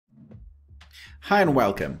Hi and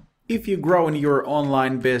welcome. If you grow in your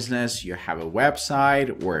online business, you have a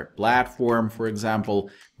website or a platform, for example,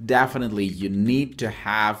 definitely you need to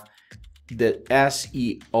have the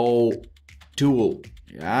SEO tool,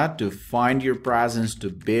 to find your presence, to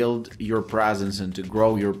build your presence, and to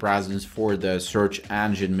grow your presence for the search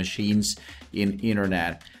engine machines in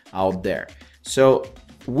internet out there. So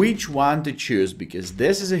which one to choose? Because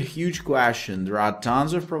this is a huge question. There are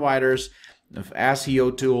tons of providers of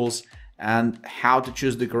SEO tools, and how to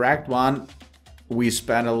choose the correct one. We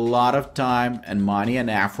spend a lot of time and money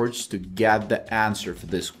and efforts to get the answer for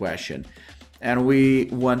this question. And we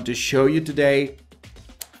want to show you today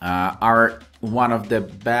one of the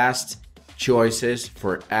best choices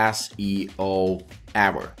for SEO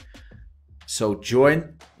ever. So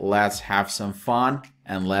join, let's have some fun,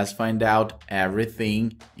 and let's find out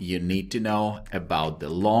everything you need to know about the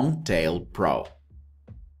Longtail Pro.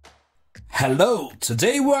 Hello,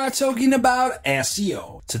 today we are talking about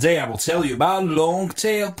SEO. Today I will tell you about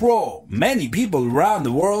Longtail Pro. Many people around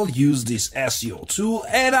the world use this SEO tool,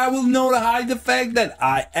 and I will not hide the fact that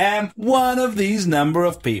I am one of these number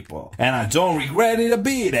of people. And I don't regret it a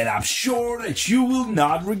bit, and I'm sure that you will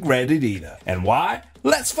not regret it either. And why?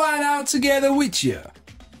 Let's find out together with you.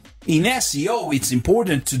 In SEO, it's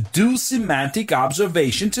important to do semantic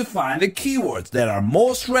observation to find the keywords that are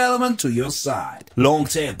most relevant to your site.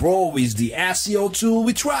 Longtail Pro is the SEO tool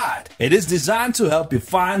we tried. It is designed to help you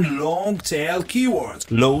find long-tail keywords,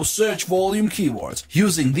 low search volume keywords.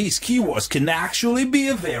 Using these keywords can actually be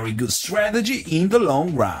a very good strategy in the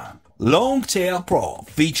long run. Longtail Pro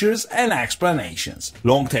features and explanations.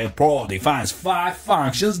 Longtail Pro defines 5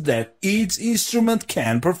 functions that each instrument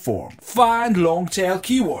can perform. Find long-tail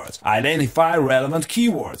keywords, identify relevant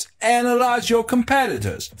keywords, analyze your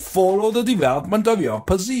competitors, follow the development of your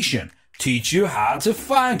position, teach you how to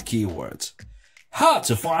find keywords. How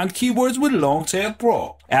to find keywords with Longtail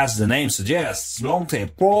Pro. As the name suggests, Longtail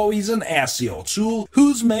Pro is an SEO tool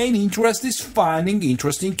whose main interest is finding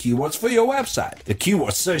interesting keywords for your website. The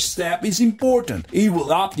keyword search step is important. It will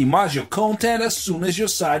optimize your content as soon as your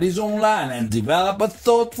site is online and develop a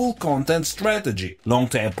thoughtful content strategy.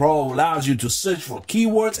 Longtail Pro allows you to search for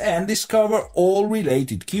keywords and discover all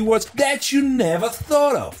related keywords that you never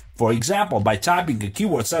thought of. For example, by typing a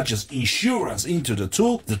keyword such as insurance into the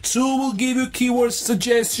tool will give you keyword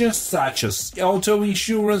suggestions such as auto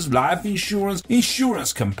insurance, life insurance,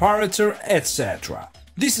 insurance comparator, etc.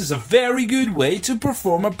 This is a very good way to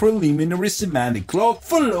perform a preliminary semantic clock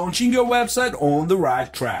for launching your website on the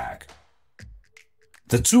right track.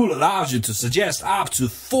 The tool allows you to suggest up to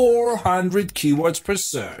 400 keywords per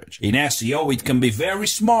search. In SEO, it can be very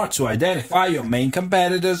smart to identify your main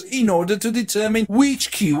competitors in order to determine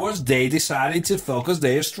which keywords they decided to focus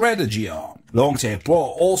their strategy on. Longtail Pro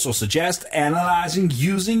also suggests analyzing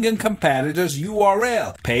using a competitor's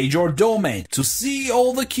URL, page or domain to see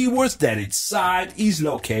all the keywords that its site is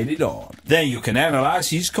located on. Then you can analyze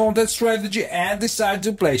his content strategy and decide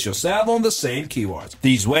to place yourself on the same keywords.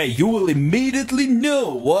 This way you will immediately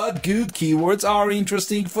know what good keywords are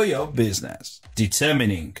interesting for your business.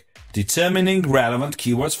 Determining relevant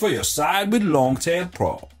keywords for your site with Longtail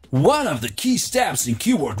Pro. One of the key steps in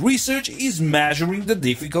keyword research is measuring the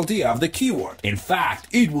difficulty of the keyword. In fact,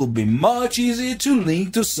 it will be much easier to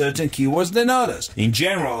link to certain keywords than others. In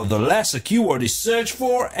general, the less a keyword is searched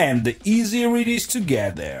for and the easier it is to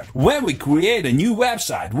get there. When we create a new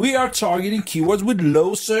website, we are targeting keywords with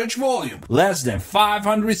low search volume, less than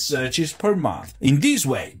 500 searches per month. In this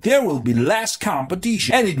way, there will be less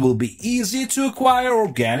competition and it will be easier to acquire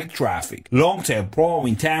organic traffic. Longtail Pro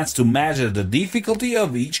intends to measure the difficulty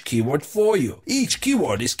of each keyword for you. Each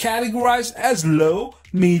keyword is categorized as low,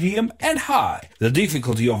 medium, and high. The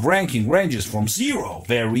difficulty of ranking ranges from 0,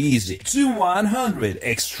 very easy, to 100,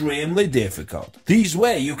 extremely difficult. This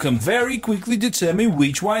way you can very quickly determine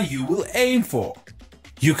which one you will aim for.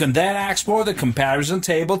 You can then export a comparison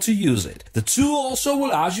table to use it. The tool also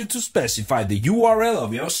allows you to specify the URL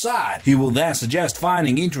of your site. It will then suggest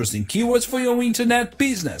finding interesting keywords for your internet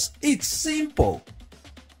business. It's simple.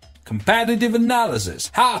 Competitive analysis.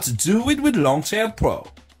 How to do it with Longtail Pro.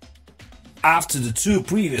 After the 2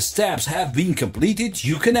 previous steps have been completed,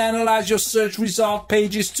 you can analyze your search result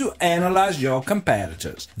pages to analyze your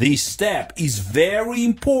competitors. This step is very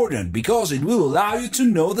important because it will allow you to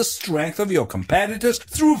know the strength of your competitors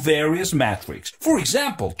through various metrics. For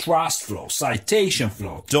example, trust flow, citation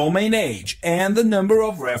flow, domain age, and the number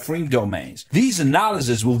of referring domains. These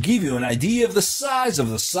analyses will give you an idea of the size of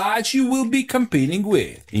the sites you will be competing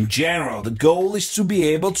with. In general, the goal is to be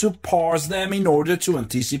able to parse them in order to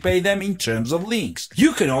anticipate them in terms terms of links.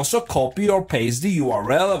 You can also copy or paste the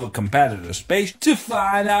URL of a competitor's page to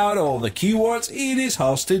find out all the keywords it is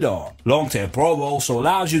hosted on. Longtail Pro also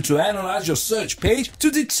allows you to analyze your search page to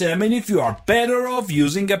determine if you are better off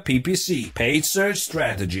using a PPC, paid search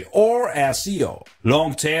strategy, or SEO.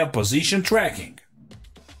 Longtail position tracking.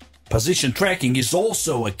 Position tracking is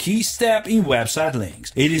also a key step in website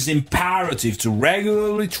links. It is imperative to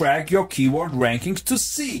regularly track your keyword rankings to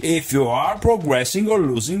see if you are progressing or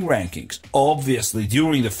losing rankings. Obviously,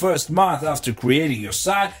 during the first month after creating your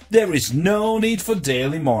site, there is no need for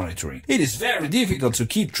daily monitoring. It is very difficult to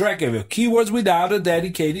keep track of your keywords without a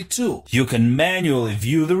dedicated tool. You can manually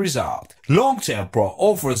view the result. Longtail Pro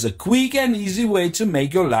offers a quick and easy way to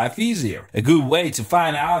make your life easier. A good way to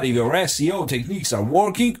find out if your SEO techniques are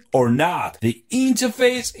working or not. The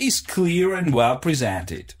interface is clear and well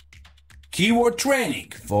presented. Keyword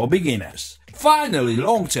training for beginners. Finally,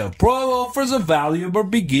 Longtail Pro offers a valuable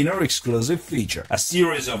beginner-exclusive feature. A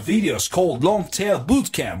series of videos called Longtail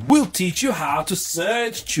Bootcamp will teach you how to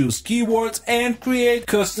search, choose keywords, and create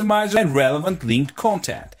customized and relevant linked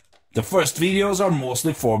content. The first videos are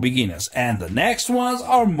mostly for beginners, and the next ones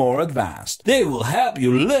are more advanced. They will help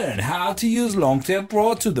you learn how to use Longtail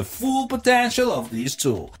Pro to the full potential of this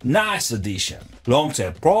tool. Nice addition!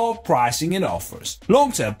 Longtail Pro pricing and offers.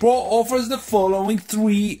 Longtail Pro offers the following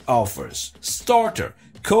 3 offers. Starter,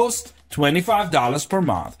 cost $25 per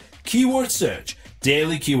month. Keyword search.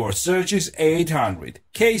 Daily keyword searches 800.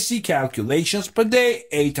 KC calculations per day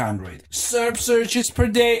 800. SERP searches per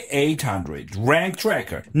day 800. Rank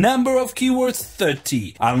tracker. Number of keywords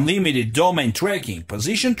 30. Unlimited domain tracking.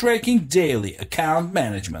 Position tracking daily. Account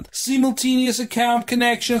management. Simultaneous account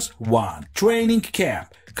connections 1. Training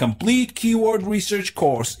camp. Complete keyword research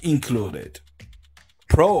course included.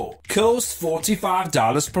 Pro. Cost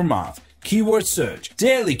 $45 per month. Keyword search.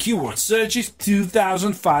 Daily keyword searches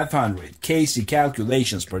 2,500. KC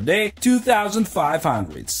calculations per day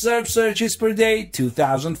 2,500. SERP searches per day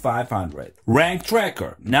 2,500. Rank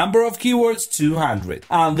tracker. Number of keywords 200.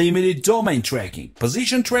 Unlimited domain tracking.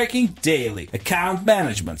 Position tracking daily. Account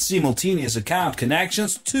management. Simultaneous account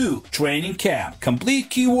connections 2. Training camp.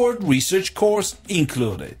 Complete keyword research course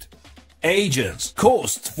included. Agents.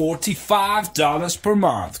 Cost $45 per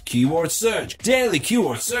month. Keyword search. Daily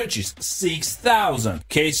keyword searches 6,000.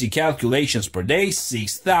 KC calculations per day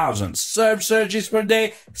 6,000. SERP searches per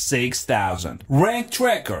day 6,000. Rank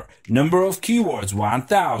tracker. Number of keywords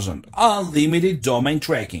 1,000. Unlimited domain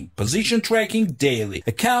tracking. Position tracking daily.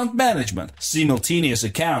 Account management. Simultaneous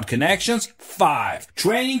account connections 5.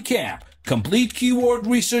 Training camp. Complete keyword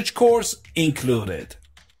research course included.